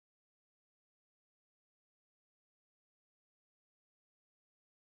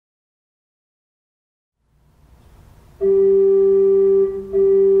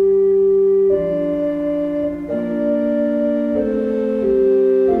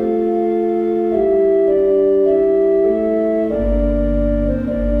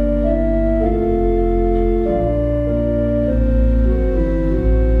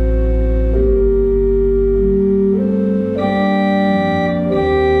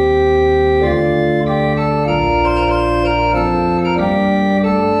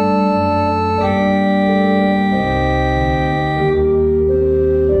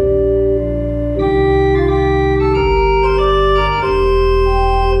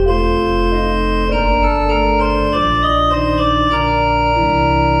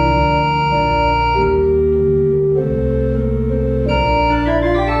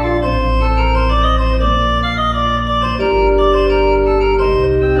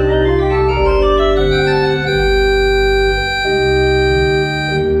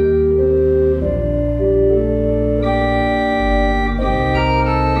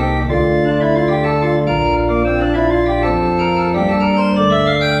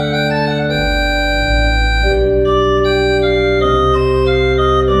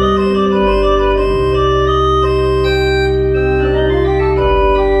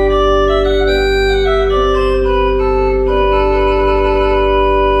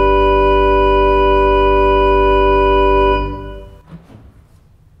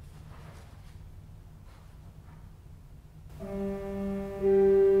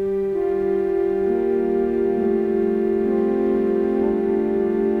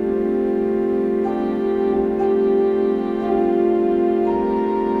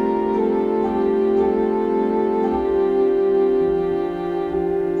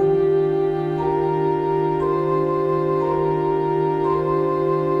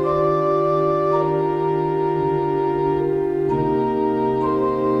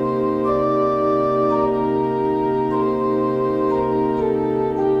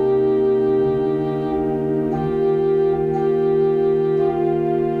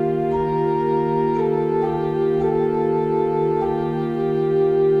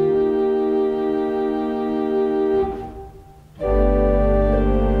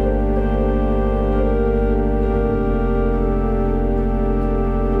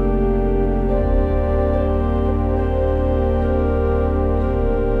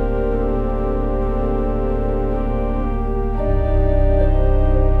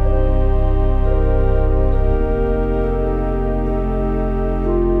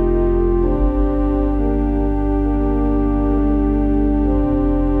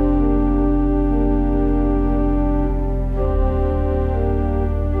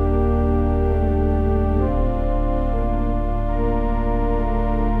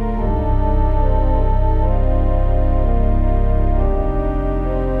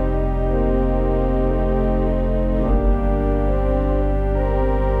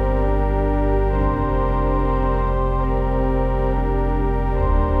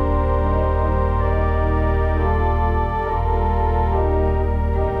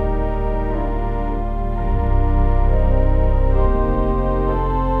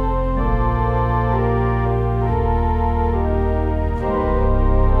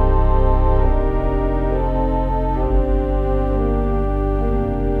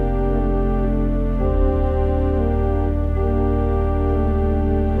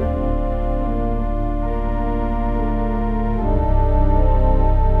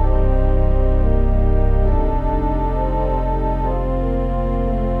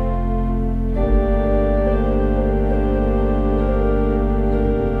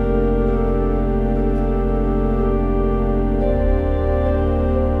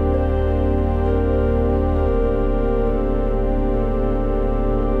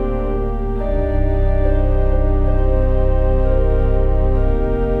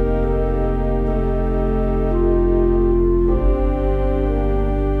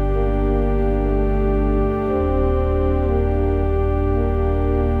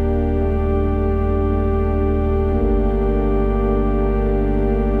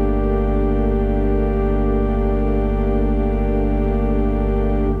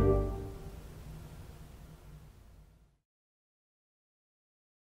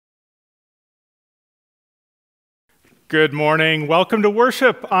Good morning. Welcome to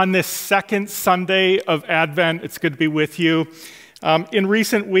worship on this second Sunday of Advent. It's good to be with you. In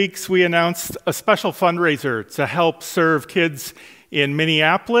recent weeks, we announced a special fundraiser to help serve kids in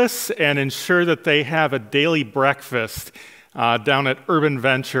Minneapolis and ensure that they have a daily breakfast down at Urban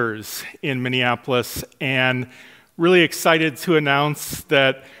Ventures in Minneapolis. And really excited to announce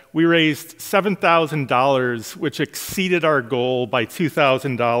that we raised $7,000, which exceeded our goal by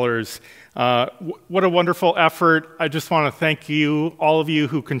 $2,000. What a wonderful effort. I just want to thank you, all of you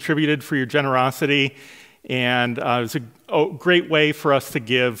who contributed, for your generosity. And it was a great way for us to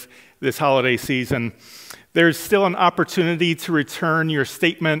give this holiday season. There's still an opportunity to return your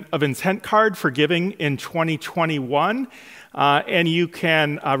statement of intent card for giving in 2021. And you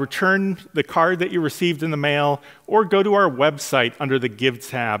can return the card that you received in the mail or go to our website under the Give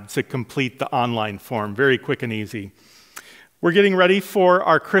tab to complete the online form. Very quick and easy. We're getting ready for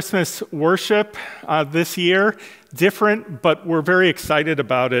our Christmas worship this year. Different, but we're very excited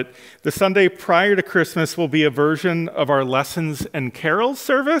about it. The Sunday prior to Christmas will be a version of our Lessons and Carols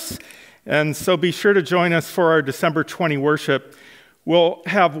service. And so be sure to join us for our December 20 worship. We'll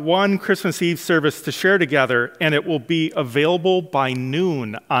have one Christmas Eve service to share together, and it will be available by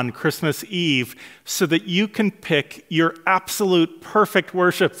noon on Christmas Eve so that you can pick your absolute perfect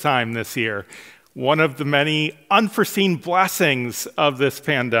worship time this year. One of the many unforeseen blessings of this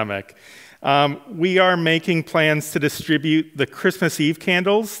pandemic. We are making plans to distribute the Christmas Eve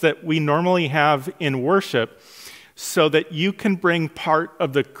candles that we normally have in worship so that you can bring part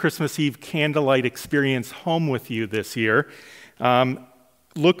of the Christmas Eve candlelight experience home with you this year.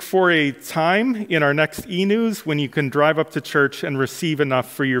 Look for a time in our next e-news when you can drive up to church and receive enough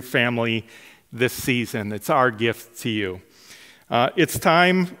for your family this season. It's our gift to you. It's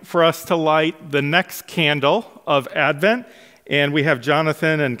time for us to light the next candle of Advent, and we have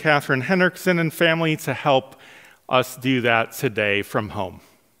Jonathan and Catherine Henriksen and family to help us do that today from home.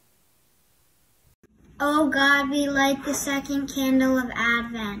 Oh God, we light the second candle of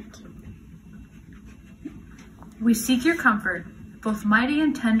Advent. We seek your comfort, both mighty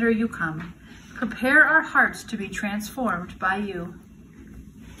and tender you come. Prepare our hearts to be transformed by you.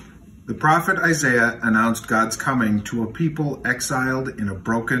 The prophet Isaiah announced God's coming to a people exiled in a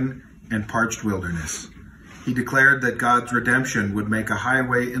broken and parched wilderness. He declared that God's redemption would make a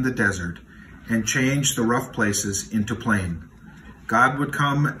highway in the desert and change the rough places into plain. God would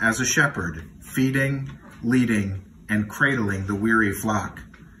come as a shepherd, feeding, leading, and cradling the weary flock.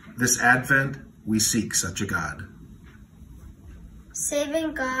 This Advent, we seek such a God.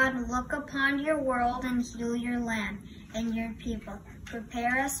 Saving God, look upon your world and heal your land and your people.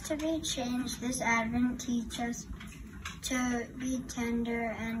 Prepare us to be changed this Advent. Teach us to be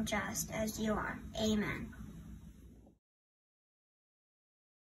tender and just as you are. Amen.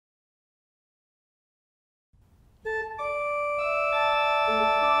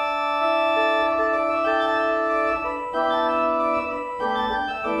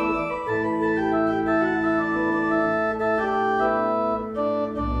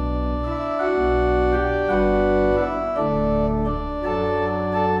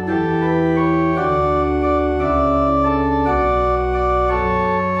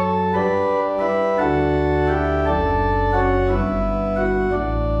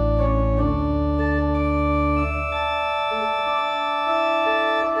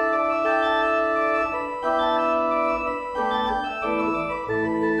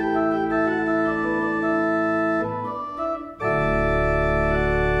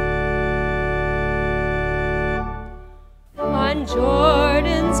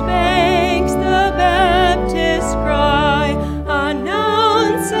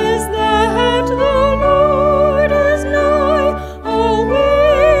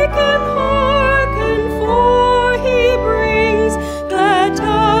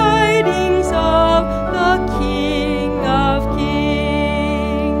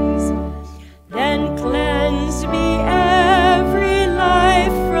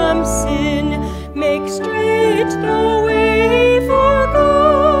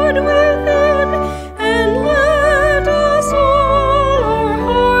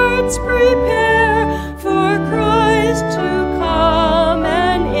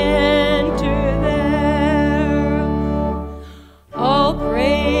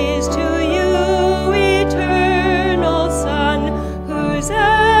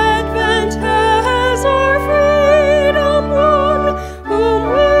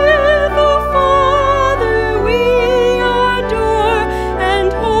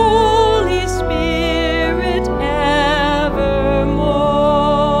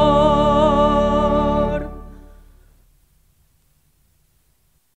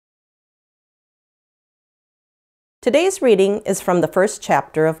 Today's reading is from the first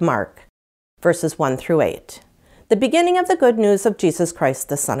chapter of Mark, verses 1 through 8, the beginning of the good news of Jesus Christ,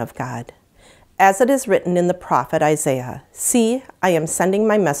 the Son of God. As it is written in the prophet Isaiah, "See, I am sending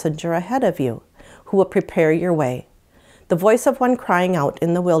my messenger ahead of you, who will prepare your way. The voice of one crying out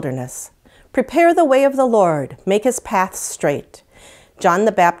in the wilderness, prepare the way of the Lord, make his paths straight." John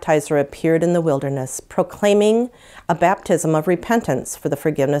the Baptizer appeared in the wilderness, proclaiming a baptism of repentance for the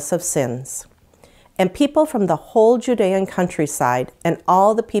forgiveness of sins. And people from the whole Judean countryside and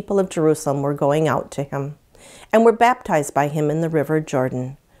all the people of Jerusalem were going out to him, and were baptized by him in the river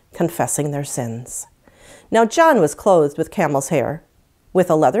Jordan, confessing their sins. Now John was clothed with camel's hair,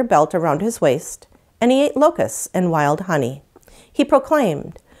 with a leather belt around his waist, and he ate locusts and wild honey. He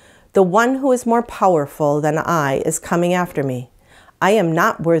proclaimed, "The one who is more powerful than I is coming after me. I am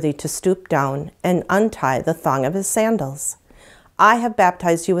not worthy to stoop down and untie the thong of his sandals. I have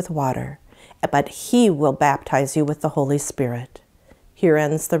baptized you with water, but he will baptize you with the Holy Spirit." Here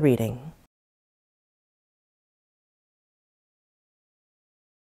ends the reading.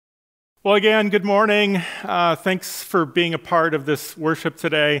 Well, again, good morning. Thanks for being a part of this worship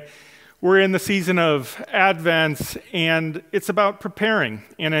today. We're in the season of Advent, and it's about preparing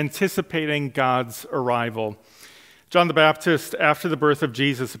and anticipating God's arrival. John the Baptist, after the birth of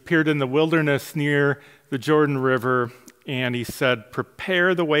Jesus, appeared in the wilderness near the Jordan River, and he said,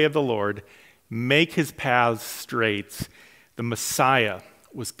 "Prepare the way of the Lord, make his paths straight." The Messiah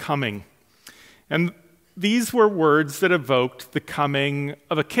was coming. And these were words that evoked the coming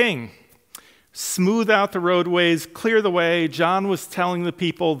of a king. Smooth out the roadways, clear the way. John was telling the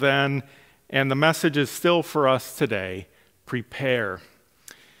people then, and the message is still for us today: prepare.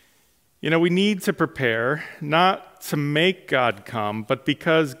 You know, we need to prepare, not to make God come, but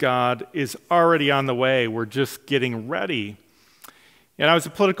because God is already on the way. We're just getting ready. And I was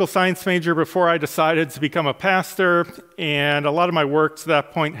a political science major before I decided to become a pastor, and a lot of my work to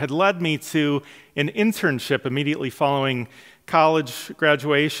that point had led me to an internship immediately following college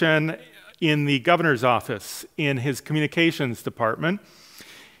graduation in the governor's office in his communications department.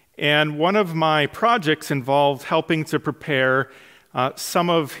 And one of my projects involved helping to prepare some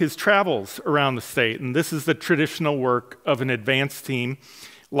of his travels around the state. And this is the traditional work of an advance team.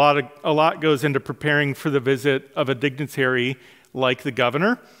 A lot goes into preparing for the visit of a dignitary like the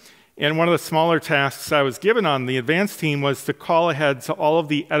governor. And one of the smaller tasks I was given on the advance team was to call ahead to all of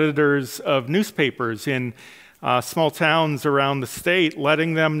the editors of newspapers in small towns around the state,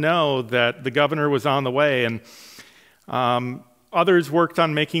 letting them know that the governor was on the way. And others worked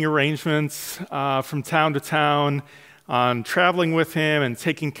on making arrangements from town to town, on traveling with him and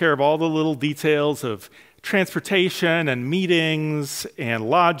taking care of all the little details of transportation and meetings and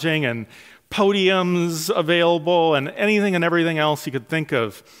lodging and podiums available and anything and everything else you could think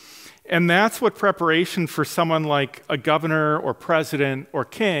of. And that's what preparation for someone like a governor or president or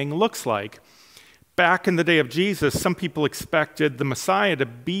king looks like. Back in the day of Jesus, some people expected the Messiah to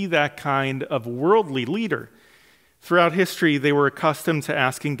be that kind of worldly leader. Throughout history, they were accustomed to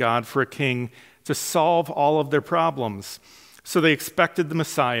asking God for a king to solve all of their problems. So they expected the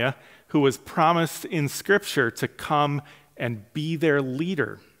Messiah, who was promised in Scripture, to come and be their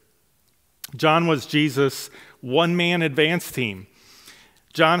leader. John was Jesus' one-man advance team.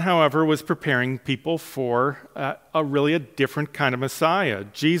 John, however, was preparing people for a different kind of Messiah.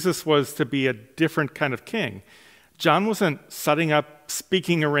 Jesus was to be a different kind of king. John wasn't setting up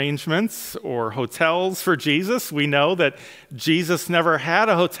speaking arrangements or hotels for Jesus. We know that Jesus never had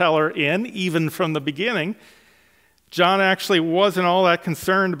a hotel or inn, even from the beginning. John actually wasn't all that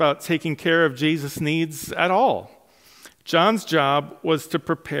concerned about taking care of Jesus' needs at all. John's job was to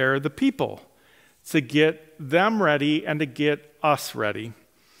prepare the people, to get them ready and to get us ready.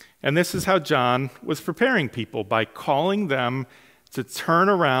 And this is how John was preparing people, by calling them to turn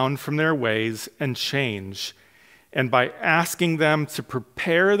around from their ways and change, and by asking them to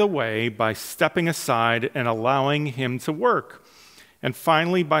prepare the way by stepping aside and allowing him to work, and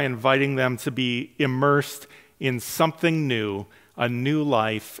finally by inviting them to be immersed in something new, a new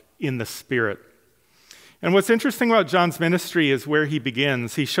life in the Spirit. And what's interesting about John's ministry is where he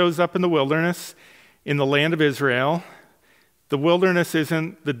begins. He shows up in the wilderness, in the land of Israel. The wilderness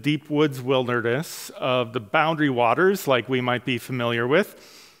isn't the deep woods wilderness of the boundary waters like we might be familiar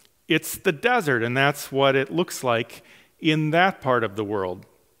with. It's the desert, and that's what it looks like in that part of the world.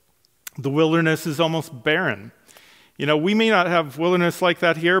 The wilderness is almost barren. You know, we may not have wilderness like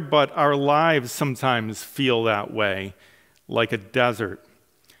that here, but our lives sometimes feel that way, like a desert.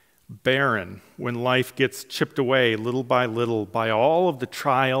 Barren, when life gets chipped away little by all of the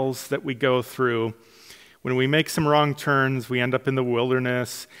trials that we go through. When we make some wrong turns, we end up in the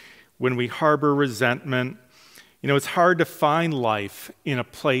wilderness. When we harbor resentment, It's hard to find life in a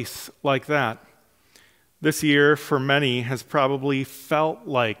place like that. This year, for many, has probably felt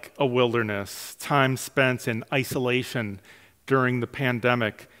like a wilderness, time spent in isolation during the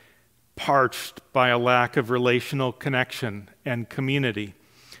pandemic, parched by a lack of relational connection and community,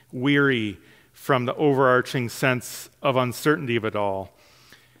 weary from the overarching sense of uncertainty of it all.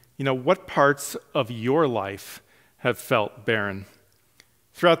 What parts of your life have felt barren?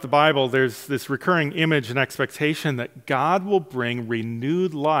 Throughout the Bible, there's this recurring image and expectation that God will bring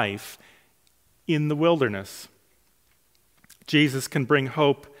renewed life in the wilderness. Jesus can bring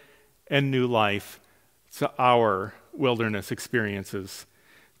hope and new life to our wilderness experiences.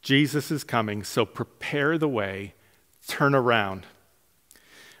 Jesus is coming, so prepare the way, turn around.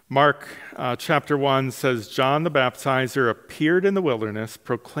 Mark chapter 1 says, John the Baptizer appeared in the wilderness,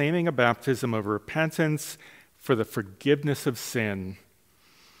 proclaiming a baptism of repentance for the forgiveness of sin.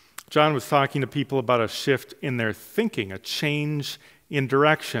 John was talking to people about a shift in their thinking, a change in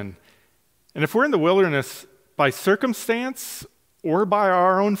direction. And if we're in the wilderness by circumstance or by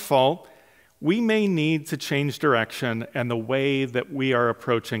our own fault, we may need to change direction and the way that we are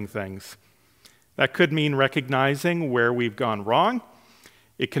approaching things. That could mean recognizing where we've gone wrong.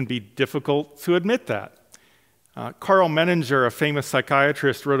 It can be difficult to admit that. Carl Menninger, a famous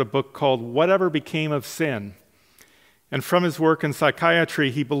psychiatrist, wrote a book called Whatever Became of Sin. And from his work in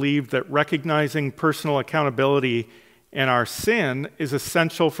psychiatry, he believed that recognizing personal accountability and our sin is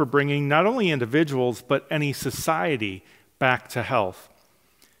essential for bringing not only individuals, but any society back to health.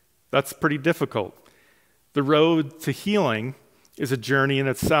 That's pretty difficult. The road to healing is a journey in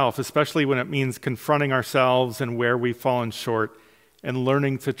itself, especially when it means confronting ourselves and where we've fallen short and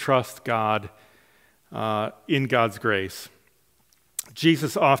learning to trust God in God's grace.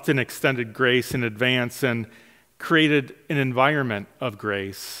 Jesus often extended grace in advance and created an environment of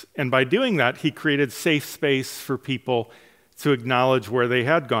grace. And by doing that, he created safe space for people to acknowledge where they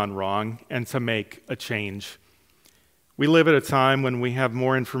had gone wrong and to make a change. We live at a time when we have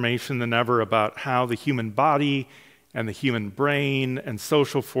more information than ever about how the human body and the human brain and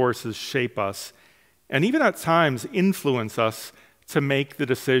social forces shape us, and even at times influence us to make the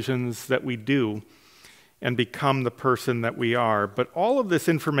decisions that we do and become the person that we are. But all of this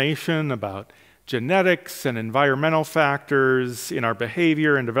information about genetics and environmental factors in our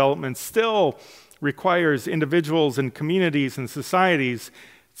behavior and development still requires individuals and communities and societies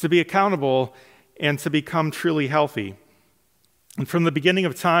to be accountable and to become truly healthy. And from the beginning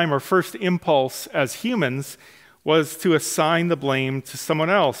of time, our first impulse as humans was to assign the blame to someone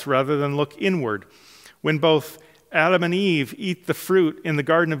else rather than look inward. When both Adam and Eve eat the fruit in the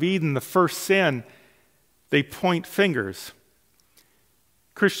Garden of Eden, the first sin, they point fingers.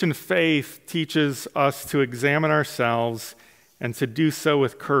 Christian faith teaches us to examine ourselves and to do so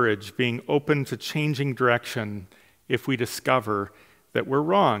with courage, being open to changing direction if we discover that we're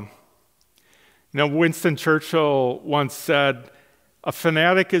wrong. Winston Churchill once said, "A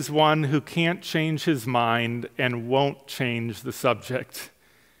fanatic is one who can't change his mind and won't change the subject."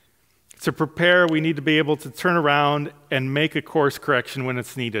 To prepare, we need to be able to turn around and make a course correction when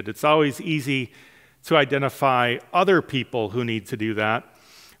it's needed. It's always easy to identify other people who need to do that,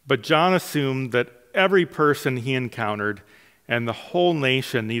 but John assumed that every person he encountered and the whole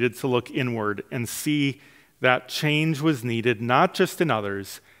nation needed to look inward and see that change was needed not just in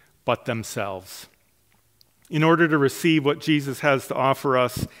others, but themselves. In order to receive what Jesus has to offer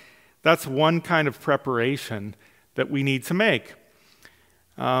us, that's one kind of preparation that we need to make.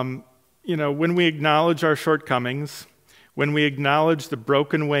 When we acknowledge our shortcomings, when we acknowledge the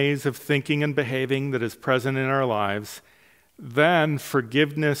broken ways of thinking and behaving that is present in our lives, then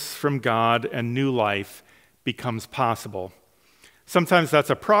forgiveness from God and new life becomes possible. Sometimes that's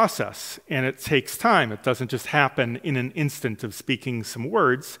a process, and it takes time. It doesn't just happen in an instant of speaking some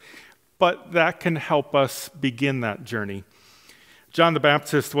words, but that can help us begin that journey. John the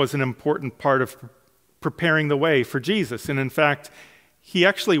Baptist was an important part of preparing the way for Jesus, and in fact, he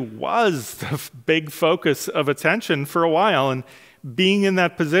actually was the big focus of attention for a while, and being in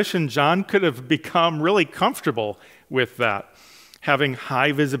that position, John could have become really comfortable with that. Having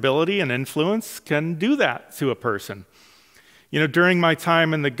high visibility and influence can do that to a person. During my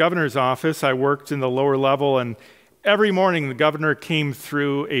time in the governor's office, I worked in the lower level, and every morning the governor came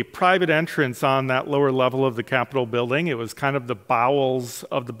through a private entrance on that lower level of the Capitol building. It was kind of the bowels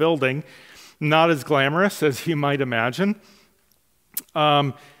of the building, not as glamorous as you might imagine.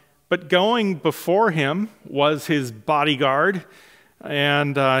 But going before him was his bodyguard,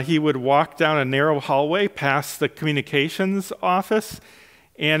 and he would walk down a narrow hallway past the communications office.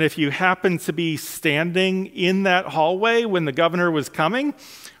 And if you happened to be standing in that hallway when the governor was coming,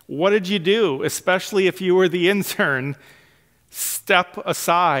 What did you do? Especially if you were the intern, step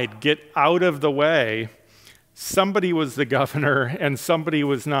aside, get out of the way. Somebody was the governor and somebody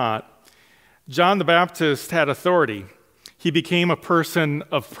was not. John the Baptist had authority. He became a person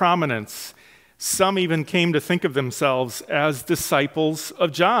of prominence. Some even came to think of themselves as disciples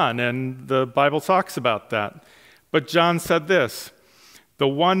of John, and the Bible talks about that. But John said this, "The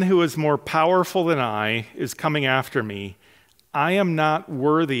one who is more powerful than I is coming after me. I am not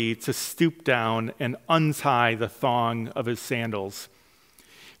worthy to stoop down and untie the thong of his sandals."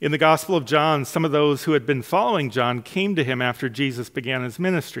 In the Gospel of John, some of those who had been following John came to him after Jesus began his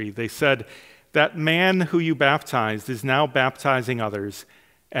ministry. They said, "That man who you baptized is now baptizing others,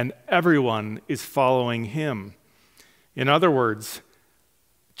 and everyone is following him." In other words,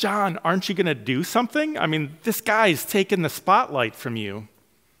 John, aren't you going to do something? I mean, this guy's taken the spotlight from you.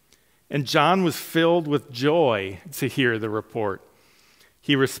 And John was filled with joy to hear the report.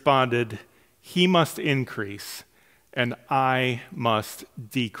 He responded, "He must increase, and I must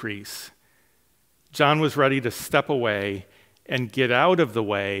decrease." John was ready to step away and get out of the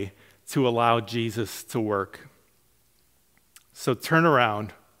way to allow Jesus to work. So turn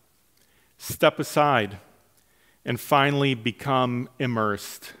around, step aside, and finally become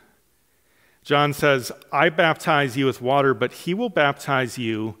immersed. John says, "I baptize you with water, but he will baptize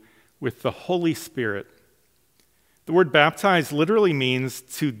you with the Holy Spirit." The word baptize literally means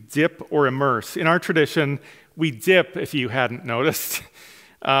to dip or immerse. In our tradition, we dip, if you hadn't noticed.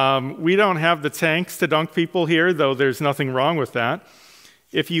 We don't have the tanks to dunk people here, though there's nothing wrong with that.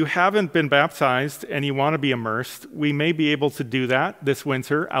 If you haven't been baptized and you want to be immersed, we may be able to do that this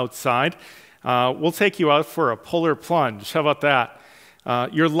winter outside. We'll take you out for a polar plunge. How about that?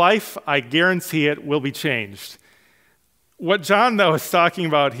 Your life, I guarantee it, will be changed. What John, though, is talking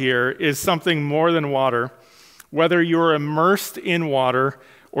about here is something more than water. Whether you're immersed in water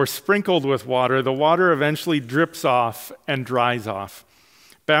or sprinkled with water, the water eventually drips off and dries off.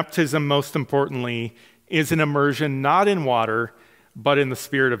 Baptism, most importantly, is an immersion not in water, but in the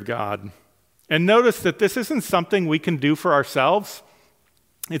Spirit of God. And notice that this isn't something we can do for ourselves.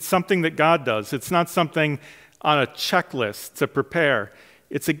 It's something that God does. It's not something on a checklist to prepare.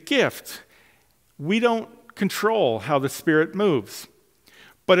 It's a gift. We don't control how the Spirit moves.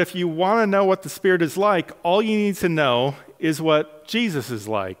 But if you want to know what the Spirit is like, all you need to know is what Jesus is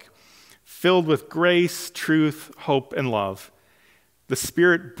like, filled with grace, truth, hope, and love. The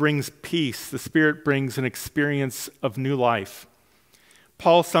Spirit brings peace. The Spirit brings an experience of new life.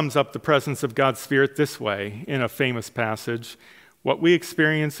 Paul sums up the presence of God's Spirit this way in a famous passage. What we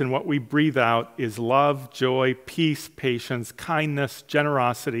experience and what we breathe out is love, joy, peace, patience, kindness,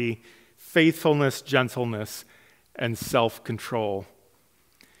 generosity, faithfulness, gentleness, and self-control.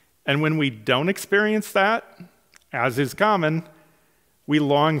 And when we don't experience that, as is common, we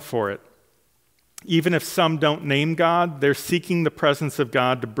long for it. Even if some don't name God, they're seeking the presence of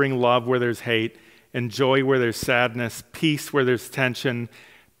God to bring love where there's hate, and joy where there's sadness, peace where there's tension,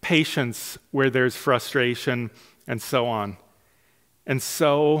 patience where there's frustration, and so on. And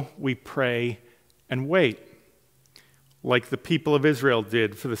so we pray and wait, like the people of Israel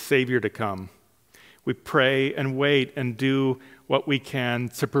did for the Savior to come. We pray and wait and do what we can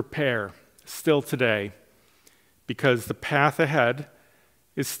to prepare still today, because the path ahead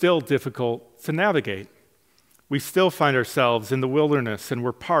is still difficult to navigate. We still find ourselves in the wilderness and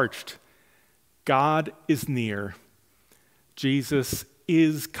we're parched. God is near. Jesus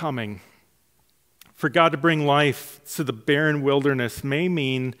is coming. For God to bring life to the barren wilderness may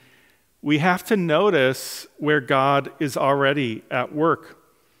mean we have to notice where God is already at work.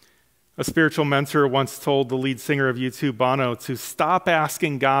 A spiritual mentor once told the lead singer of U2, Bono, to stop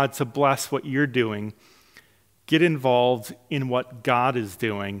asking God to bless what you're doing. Get involved in what God is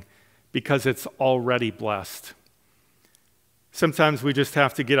doing, because it's already blessed. Sometimes we just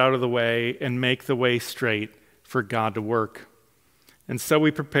have to get out of the way and make the way straight for God to work. And so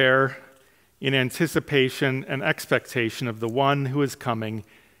we prepare in anticipation and expectation of the one who is coming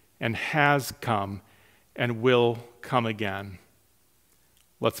and has come and will come again.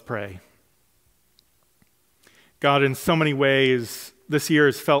 Let's pray. God, in so many ways, this year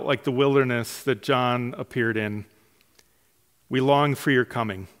has felt like the wilderness that John appeared in. We long for your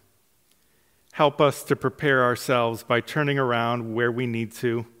coming. Help us to prepare ourselves by turning around where we need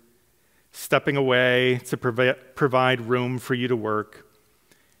to, stepping away to provide room for you to work,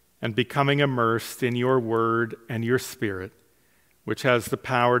 and becoming immersed in your word and your Spirit, which has the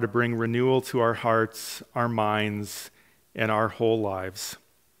power to bring renewal to our hearts, our minds, and our whole lives.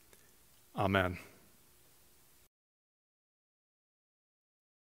 Amen.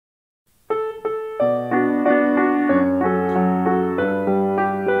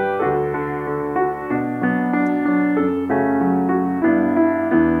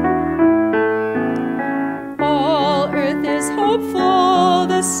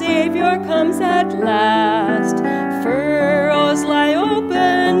 the Savior comes at last. Furrows lie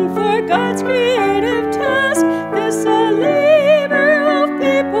open for God's creative task. This a labor of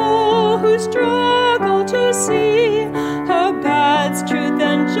people who struggle to see how God's truth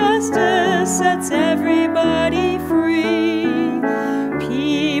and justice sets everybody free.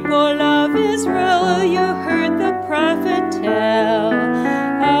 People of Israel, you heard the prophet tell,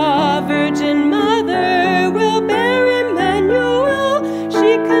 a virgin mother will bear Emmanuel.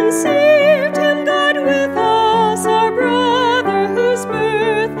 She conceived him, God with us, our brother whose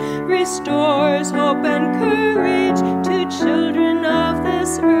birth restores hope and courage to children of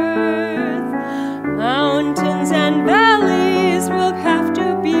this earth. Mountains and valleys will have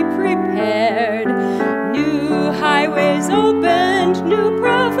to be prepared, new highways opened, new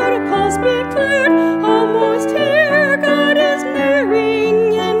prophet calls declared. Almost here God is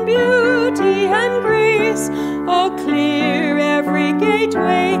nearing in beauty and grace. Oh, clear every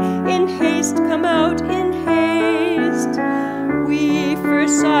gateway, in haste come out in haste. We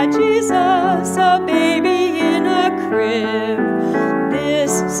first saw Jesus, a baby in a crib.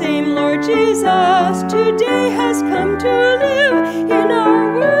 This same Lord Jesus today has come to live. In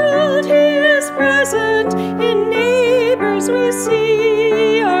our world he is present, in neighbors we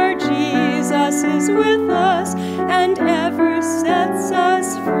see our Jesus is with us and ever sets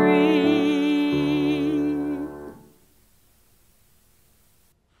us free.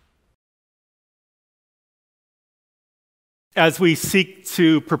 As we seek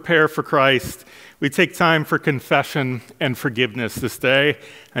to prepare for Christ, we take time for confession and forgiveness this day.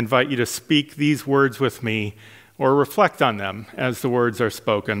 I invite you to speak these words with me or reflect on them as the words are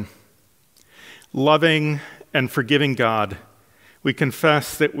spoken. Loving and forgiving God, we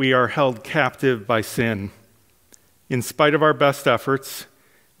confess that we are held captive by sin. In spite of our best efforts,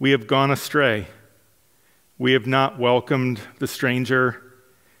 we have gone astray. We have not welcomed the stranger.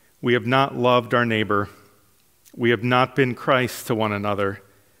 We have not loved our neighbor. We have not been Christ to one another.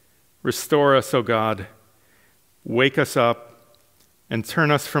 Restore us, O God. Wake us up and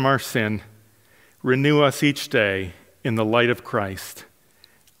turn us from our sin. Renew us each day in the light of Christ.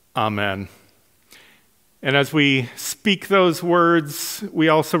 Amen. And as we speak those words, we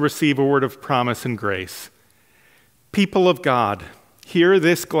also receive a word of promise and grace. People of God, hear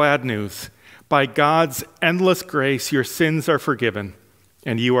this glad news. By God's endless grace, your sins are forgiven,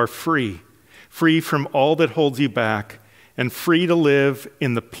 and you are free from all that holds you back, and free to live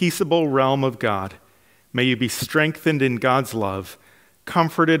in the peaceable realm of God. May you be strengthened in God's love,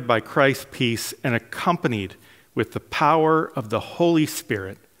 comforted by Christ's peace, and accompanied with the power of the Holy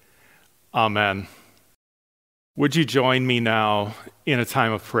Spirit. Amen. Would you join me now in a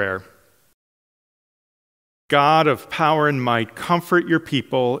time of prayer? God of power and might, comfort your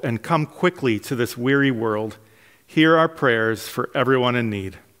people and come quickly to this weary world. Hear our prayers for everyone in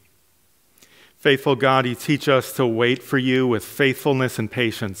need. Faithful God, you teach us to wait for you with faithfulness and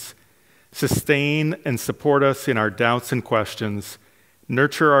patience. Sustain and support us in our doubts and questions.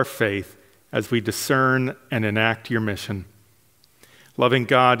 Nurture our faith as we discern and enact your mission. Loving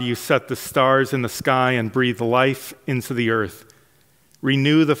God, you set the stars in the sky and breathe life into the earth.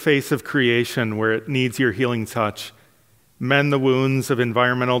 Renew the face of creation where it needs your healing touch. Mend the wounds of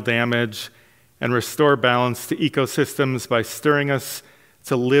environmental damage and restore balance to ecosystems by stirring us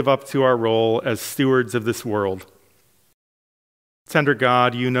to live up to our role as stewards of this world. Tender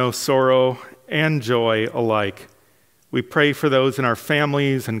God, you know sorrow and joy alike. We pray for those in our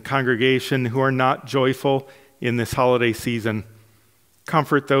families and congregation who are not joyful in this holiday season.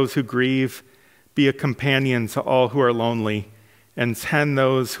 Comfort those who grieve, be a companion to all who are lonely, and tend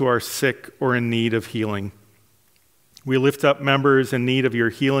those who are sick or in need of healing. We lift up members in need of your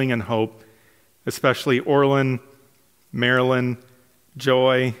healing and hope, especially Orlin, Marilyn,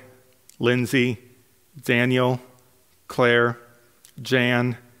 Joy, Lindsay, Daniel, Claire,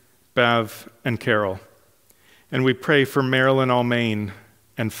 Jan, Bev, and Carol. And we pray for Marilyn Almain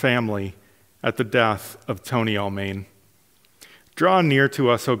and family at the death of Tony Almain. Draw near to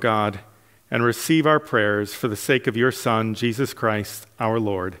us, O God, and receive our prayers for the sake of your Son, Jesus Christ, our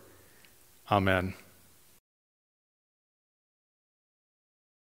Lord. Amen.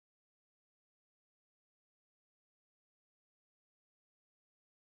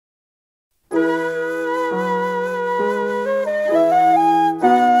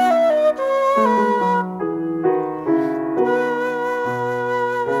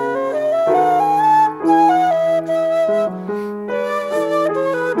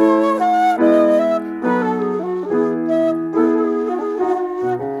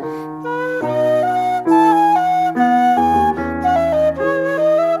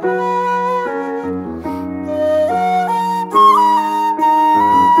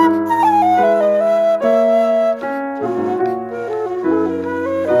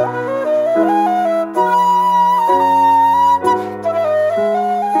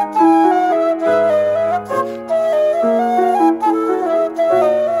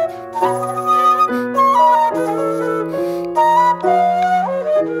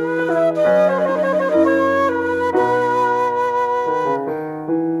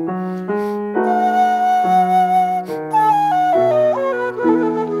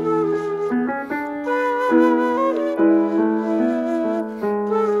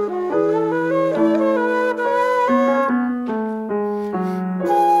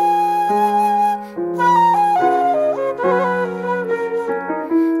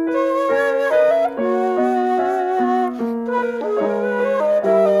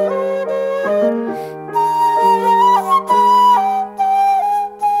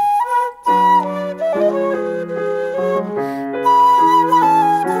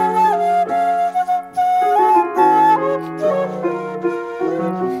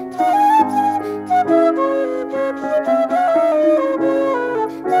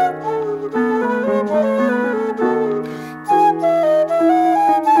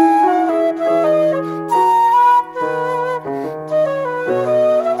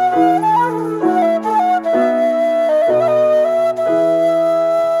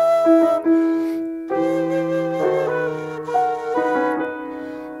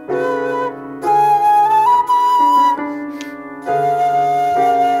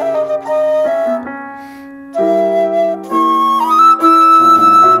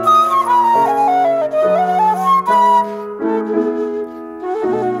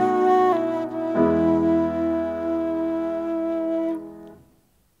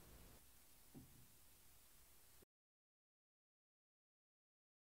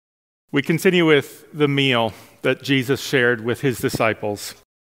 We continue with the meal that Jesus shared with his disciples.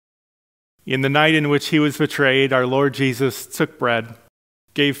 In the night in which he was betrayed, our Lord Jesus took bread,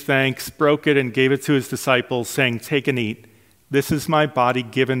 gave thanks, broke it, and gave it to his disciples, saying, "Take and eat. This is my body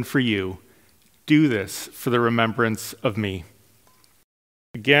given for you. Do this for the remembrance of me."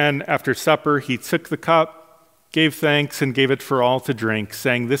 Again, after supper, he took the cup, gave thanks, and gave it for all to drink,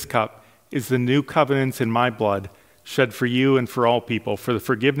 saying, "This cup is the new covenant in my blood, shed for you and for all people, for the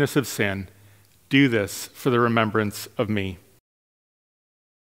forgiveness of sin. Do this for the remembrance of me."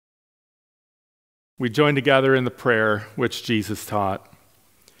 We join together in the prayer which Jesus taught.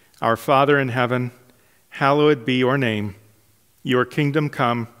 Our Father in heaven, hallowed be your name. Your kingdom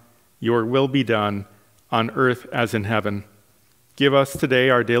come, your will be done, on earth as in heaven. Give us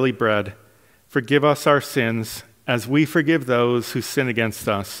today our daily bread. Forgive us our sins, as we forgive those who sin against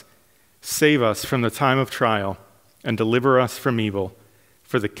us. Save us from the time of trial, and deliver us from evil.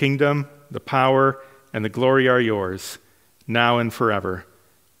 For the kingdom, the power, and the glory are yours, now and forever.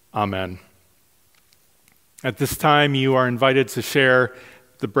 Amen. At this time, you are invited to share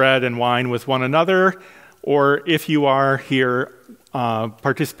the bread and wine with one another, or if you are here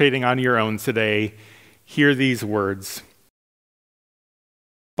participating on your own today, hear these words: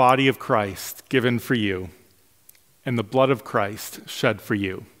 "Body of Christ given for you, and the blood of Christ shed for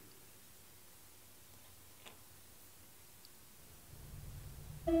you."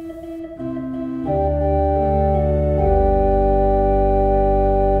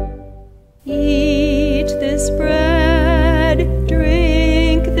 Eat this bread,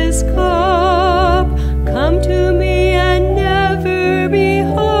 drink this cup, come to me and never be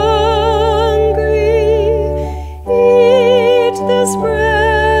hungry. Eat this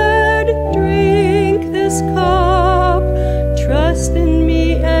bread, drink this cup, trust in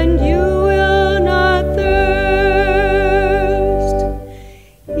me and you will not thirst.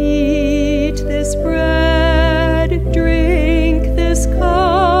 Eat this bread, drink this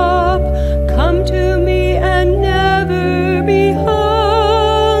cup, come to me and never be hungry.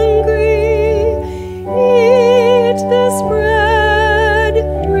 Eat this bread,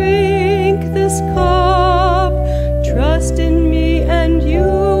 drink this cup, trust in me and you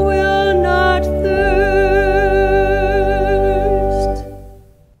will not thirst.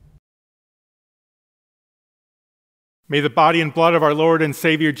 May the body and blood of our Lord and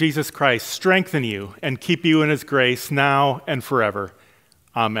Savior Jesus Christ strengthen you and keep you in his grace now and forever.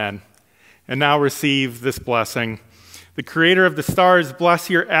 Amen. And now receive this blessing. The Creator of the stars bless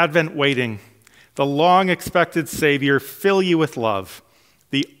your Advent waiting. The long-expected Savior fill you with love.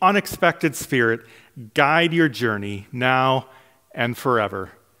 The unexpected Spirit guide your journey now and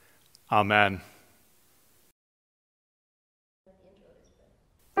forever. Amen.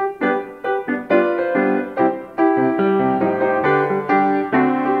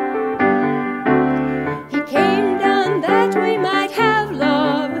 He came down that we might have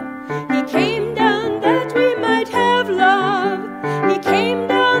love. He came down that we might have love. He came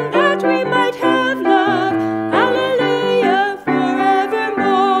down that we might have love. Hallelujah, forevermore.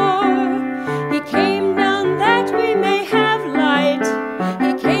 He came down that we may have light.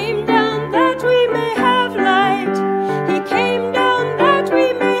 He came down that we may have light. He came down that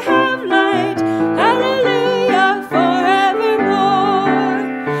we may have light. Hallelujah,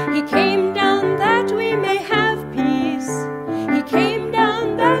 forevermore. He came down that we may have peace. He came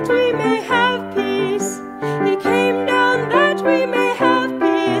down that we may have peace. He came down that we may have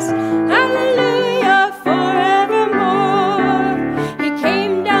peace. Hallelujah, forevermore. He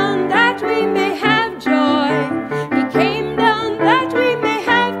came down that we may have joy. He came down that we may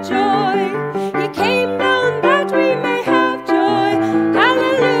have joy. He came down that we may have joy.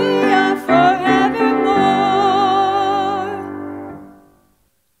 Hallelujah, forevermore.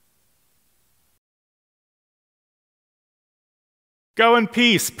 Go in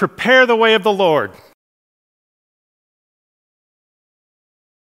peace. Prepare the way of the Lord.